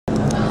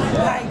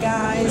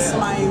guys,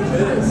 my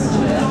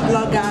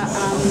blogger,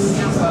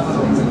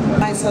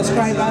 my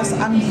subscribers.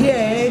 I'm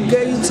here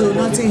going to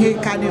Notting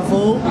Hill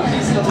Carnival,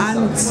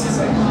 and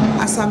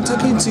as I'm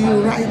talking to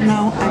you right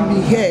now,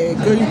 I'm here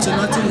going to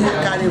Notting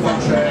Hill Carnival.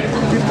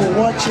 People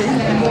watching.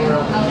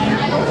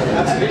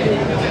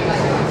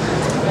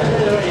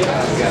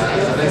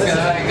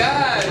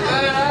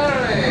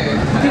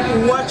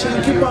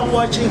 People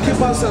watching,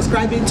 keep on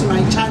subscribing to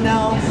my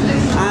channel.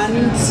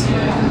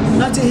 And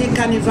Notting Hill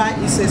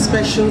Carnival is a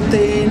special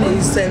thing.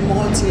 It's a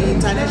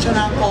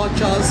multi-international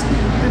cultures,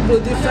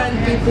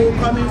 different people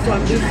coming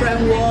from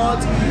different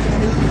worlds.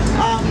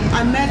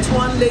 I met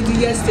one lady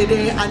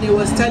yesterday, and he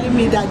was telling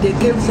me that they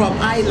came from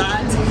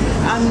Ireland,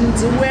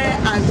 and where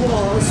I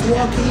was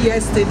walking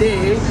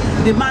yesterday,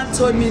 the man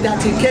told me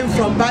that he came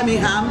from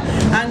Birmingham,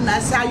 and I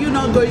said, "Are you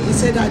not going?" He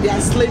said that they are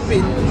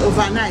sleeping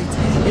overnight.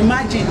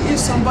 Imagine if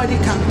somebody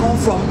can come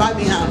from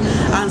Birmingham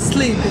and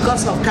sleep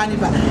because of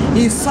Carnival.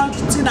 It's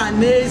something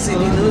amazing,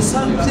 you know,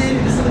 something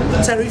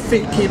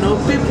terrific, you know.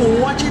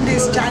 People watching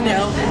this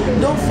channel,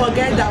 don't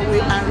forget that we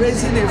are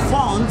raising a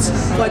fund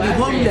for the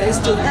homeless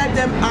to help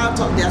them out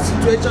of their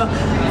situation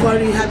for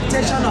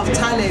rehabilitation of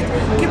talent.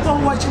 Keep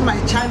on watching my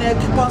channel,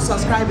 keep on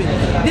subscribing.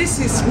 This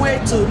is way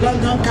to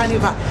London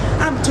Carnival.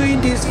 I'm doing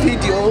this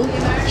video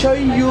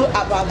showing you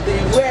about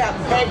where I'm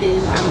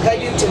heading. I'm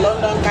heading to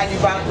London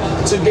Carnival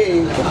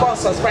today. Keep on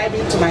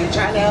subscribing to my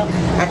channel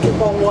and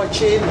keep on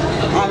watching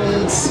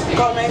and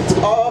comment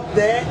up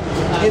there,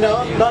 you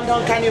know,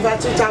 London Carnival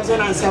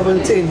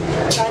 2017,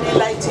 Shining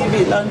Light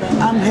TV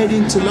London. I'm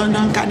heading to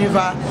London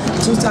Carnival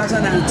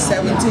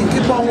 2017.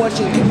 Keep on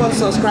watching, keep on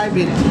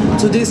subscribing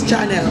to this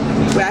channel.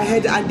 We're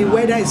ahead, and the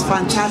weather is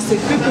fantastic.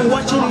 People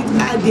watching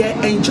it out there,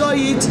 enjoy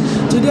it.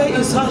 Today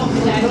is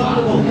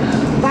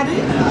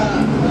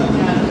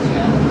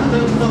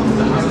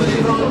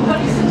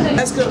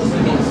let's go.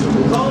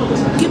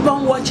 Keep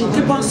on watching,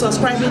 keep on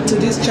subscribing to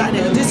this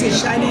channel. This is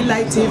Shining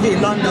Light TV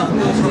London.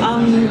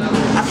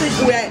 I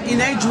think we are in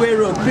Edgware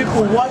Road.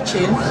 People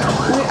watching,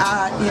 we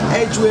are in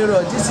Edgware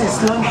Road. This is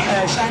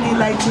Shining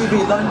Light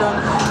TV London.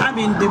 I'm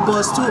in the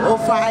bus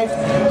 205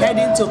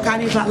 heading to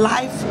Carnival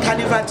live,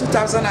 Carnival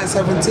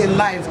 2017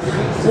 live.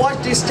 Watch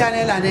this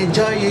channel and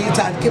enjoy it,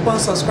 and keep on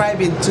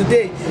subscribing.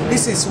 Today,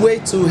 this is way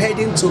to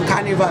heading to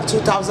Carnival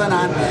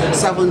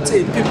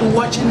 2017. People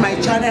watching my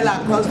channel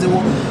across the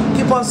world,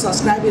 keep on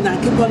subscribing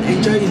and keep on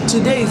enjoying.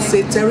 Today is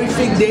a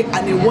terrific day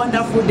and a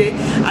wonderful day,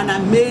 an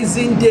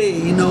amazing day,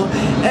 you know.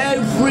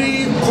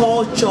 Every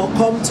culture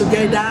come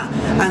together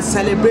and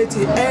celebrate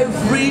it.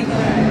 Every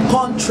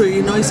country,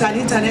 you know, it's an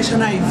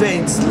international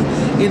event,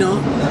 you know.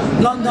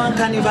 London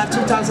Carnival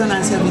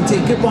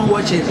 2017. Keep on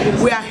watching.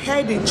 We are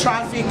heading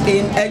traffic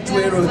in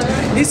Edgware Road.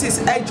 This is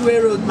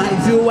Edgware Road, my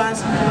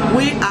viewers.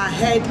 We are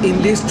head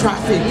in this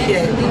traffic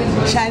here,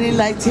 Shining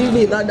Light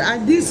TV London,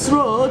 and this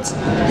road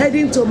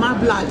heading to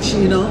Mablach,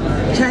 you know.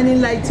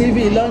 Shining Light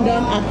TV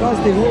London across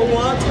the whole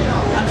world.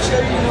 I'm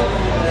showing you,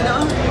 you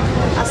know,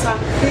 as I'm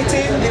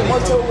hitting the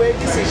motorway.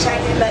 This is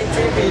Shining Light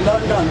TV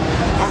London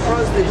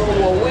across the whole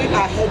world. We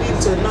are heading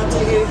to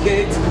Notting Hill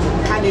Gate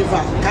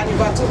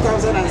Carnival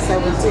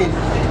 2017.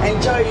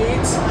 Enjoy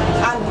it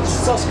and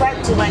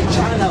subscribe to my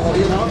channel,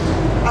 you know.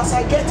 As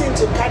I get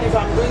into Carnival,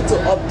 I'm going to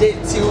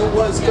update you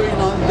what's going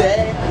on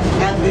there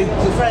and the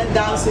different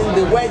dancing,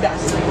 the weather.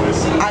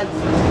 And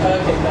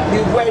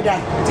the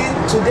weather,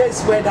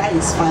 today's weather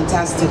is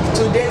fantastic.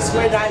 Today's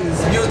weather is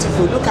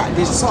beautiful. Look at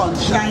the sun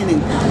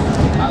shining.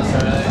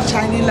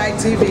 Shining Light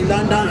TV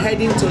London,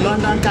 heading to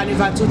London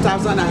Carnival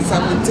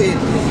 2017.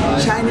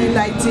 Shining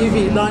Light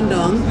TV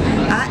London,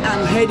 I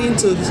am heading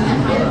to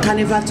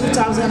Carnival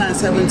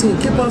 2017.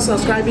 Keep on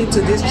subscribing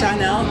to this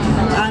channel,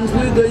 and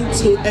we're going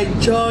to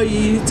enjoy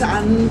it.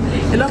 And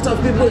a lot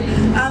of people,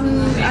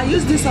 I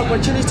use this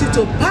opportunity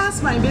to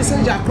pass my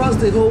message across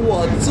the whole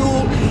world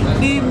to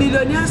the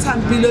millionaires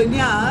and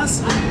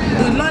billionaires.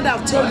 The Lord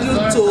have told you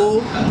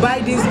to buy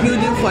this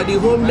building for the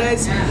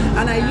homeless,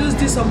 and I use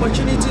this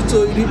opportunity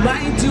to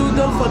remind you,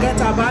 don't forget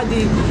about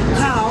the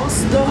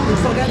house, don't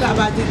forget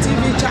about the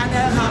TV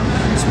channel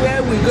house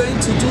where we're going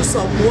to do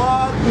some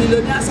work.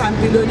 Millionaires and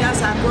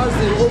billionaires across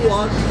the whole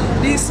world,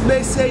 this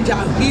message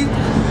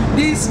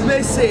this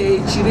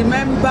message,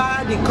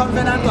 remember the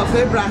covenant of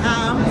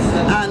Abraham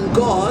and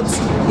God,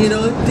 you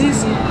know.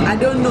 This, I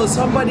don't know,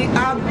 somebody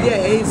out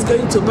there is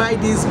going to buy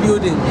this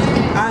building.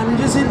 I'm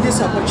using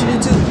this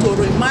opportunity to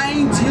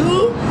remind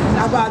you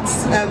about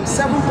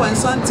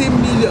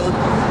 7.something million.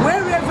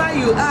 Wherever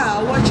you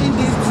are watching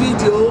this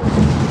video,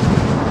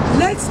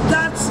 let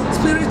that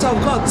Spirit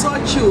of God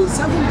touch you.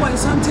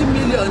 7.something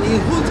million.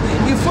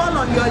 You fall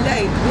on your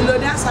leg.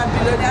 Millionaires and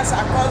billionaires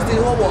across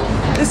the whole world.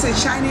 This is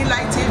Shining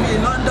Light TV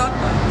in London.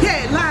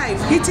 Here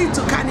live, hitting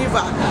to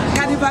Carnival.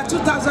 Carnival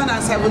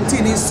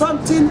 2017 is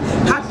something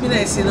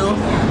happiness, you know.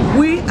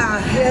 We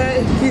are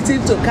here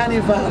hitting to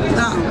Carnival.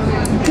 Now,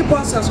 keep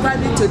on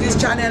subscribing to this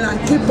channel and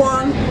keep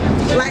on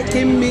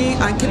liking me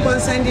and keep on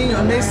sending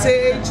your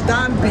message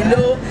down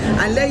below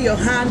and let your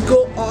hand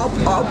go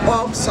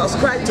up,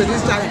 subscribe to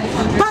this channel.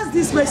 Pass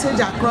this message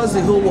across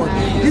the whole world.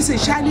 This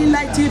is Shining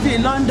Light TV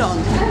in London.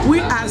 We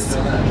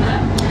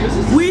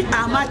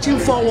are marching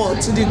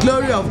forward to the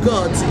glory of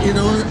God, you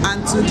know,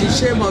 and to the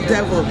shame of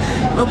devil.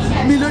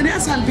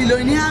 Millionaires and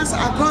billionaires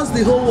across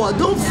the whole world,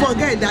 don't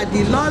forget that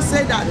the Lord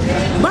said that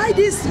buy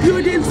this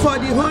building for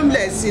the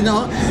homeless, you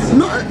know,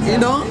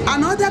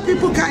 and other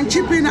people can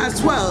chip in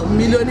as well.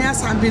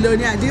 Millionaires and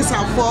billionaires, these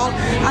are for,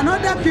 and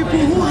other people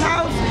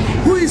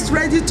who is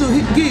ready to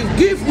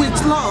give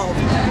with love,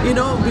 you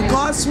know,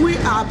 because we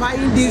are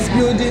buying this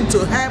building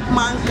to help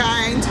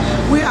mankind.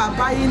 We are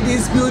buying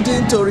this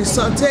building to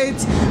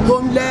resuscitate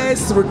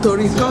homeless, to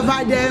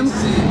recover them,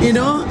 you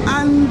know,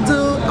 and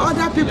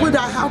other people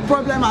that have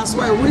problems as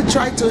well. We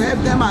try to help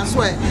them as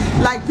well.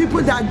 Like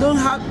people that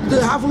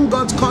haven't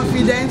got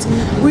confidence,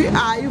 we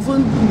are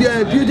even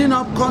building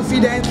up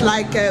confidence.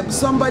 Like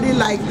somebody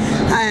like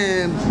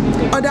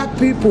other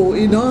people,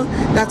 you know,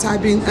 that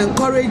have been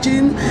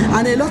encouraging,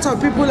 and a lot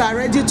of people are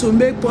ready to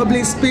make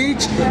public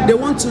speech. They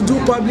want to do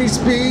public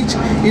speech,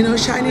 you know.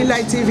 Shining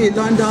Light TV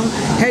London,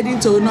 heading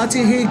to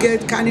Notting Hill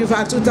Gate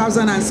Carnival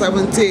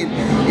 2017,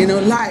 you know,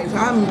 live.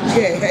 I'm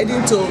here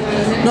heading to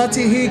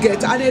Notting Hill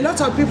Gate, and a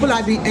lot of people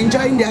have been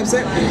enjoying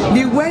themselves.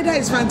 The weather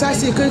is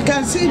fantastic. You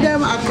can see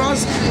them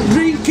across,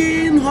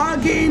 drinking,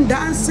 hugging,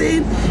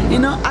 dancing, you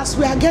know. As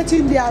we are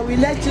getting there, we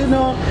let you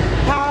know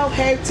how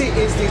healthy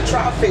is the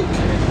traffic,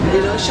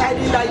 you know.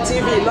 Shining Light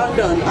TV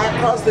London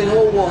across the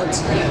whole world,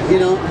 you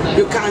know.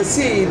 You can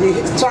see the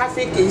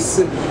traffic is,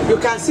 you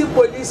can see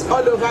police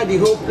all over the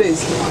whole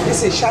place.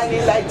 This is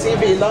Shining Light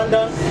TV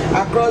London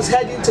across,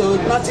 heading to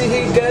Notting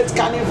Hill Gate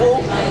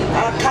Carnival.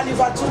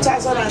 Carnival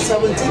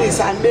 2017 is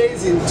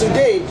amazing.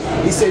 Today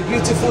is a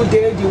beautiful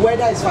day. The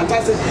weather is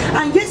fantastic.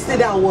 And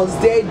yesterday I was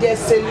there.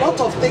 There's a lot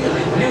of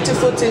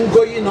beautiful things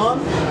going on.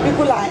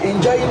 People are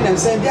enjoying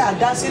themselves. They are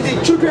dancing.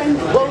 The children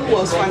going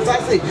was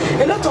fantastic.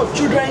 A lot of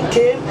children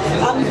came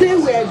and they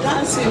were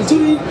dancing,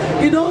 doing,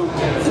 you know,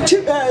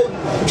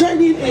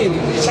 joining in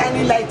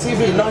Shining Light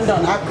TV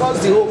London across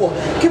the whole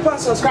world. Keep on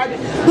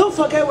subscribing. Don't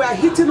forget, we are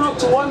hitting up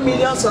to 1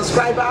 million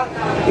subscribers.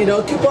 You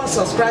know, keep on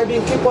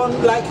subscribing, keep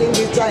on liking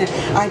this channel,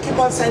 and keep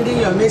on sending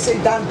your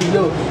message down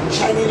below.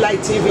 Shining Light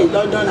TV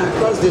London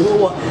across the whole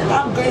world.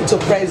 I'm going to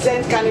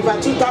present Carnival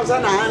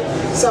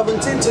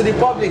 2017 to the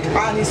public,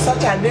 and it's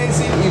such an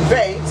amazing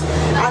event.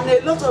 And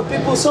a lot of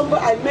people,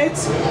 I met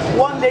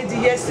one lady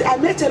yesterday, I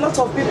met a lot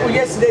of people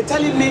yesterday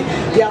telling me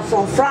they are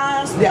from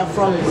France, they are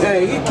from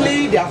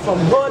Italy, they are from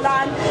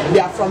Holland, they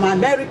are from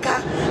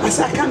America. I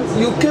said,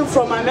 you came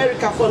from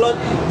America for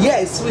London?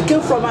 Yes, we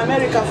came from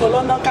America for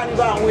London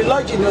Carnival, and we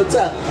lodge in a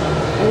hotel.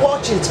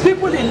 Watch it.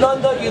 People in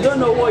London, you don't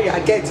know what you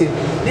are getting.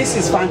 This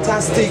is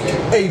fantastic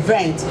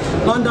event.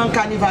 London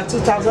Carnival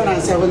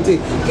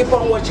 2017. Keep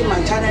on watching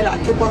my channel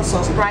and keep on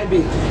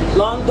subscribing.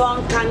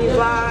 London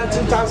Carnival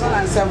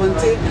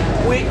 2017.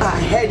 We are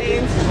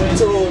heading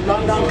to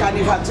London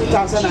Carnival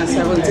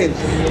 2017.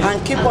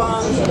 And keep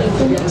on.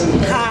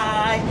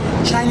 Hi,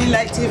 Shining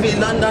Light TV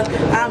London.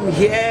 I'm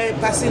here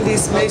passing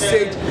this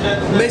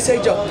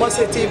message of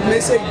positive,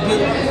 message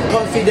of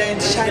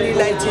confidence. Shining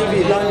Light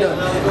TV London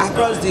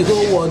across the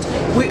whole world.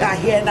 We are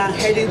here now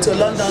heading to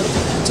London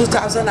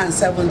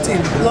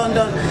 2017.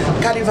 London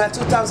Carnival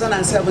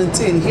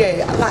 2017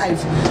 here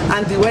live,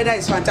 and the weather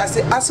is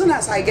fantastic. As soon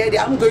as I get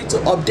there, I'm going to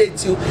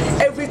update you.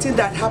 Everything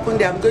that happened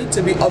there, I'm going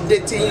to be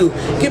updating you.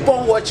 Keep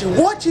on watching.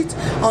 Watch it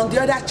on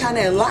the other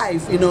channel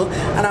live, you know,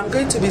 and I'm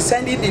going to be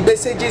sending the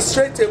messages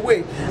straight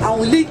away. I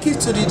will link it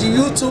to the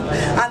YouTube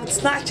and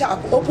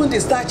Snapchat. Open the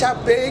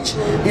Snapchat page,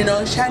 you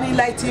know, Shining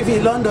Light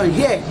TV London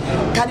here.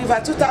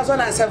 Carnival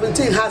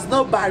 2017 has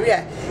no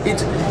barrier.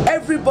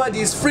 Everybody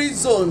is free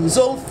zone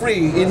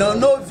free, you know,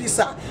 no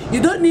visa.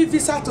 You don't need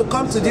visa to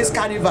come to this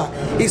carnival.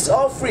 It's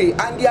all free,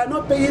 and you are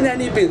not paying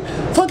any bill.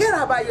 Forget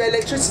about your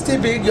electricity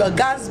bill, your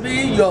gas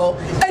bill, your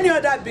any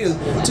other bill.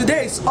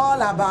 Today is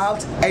all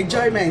about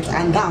enjoyment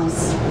and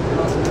dance.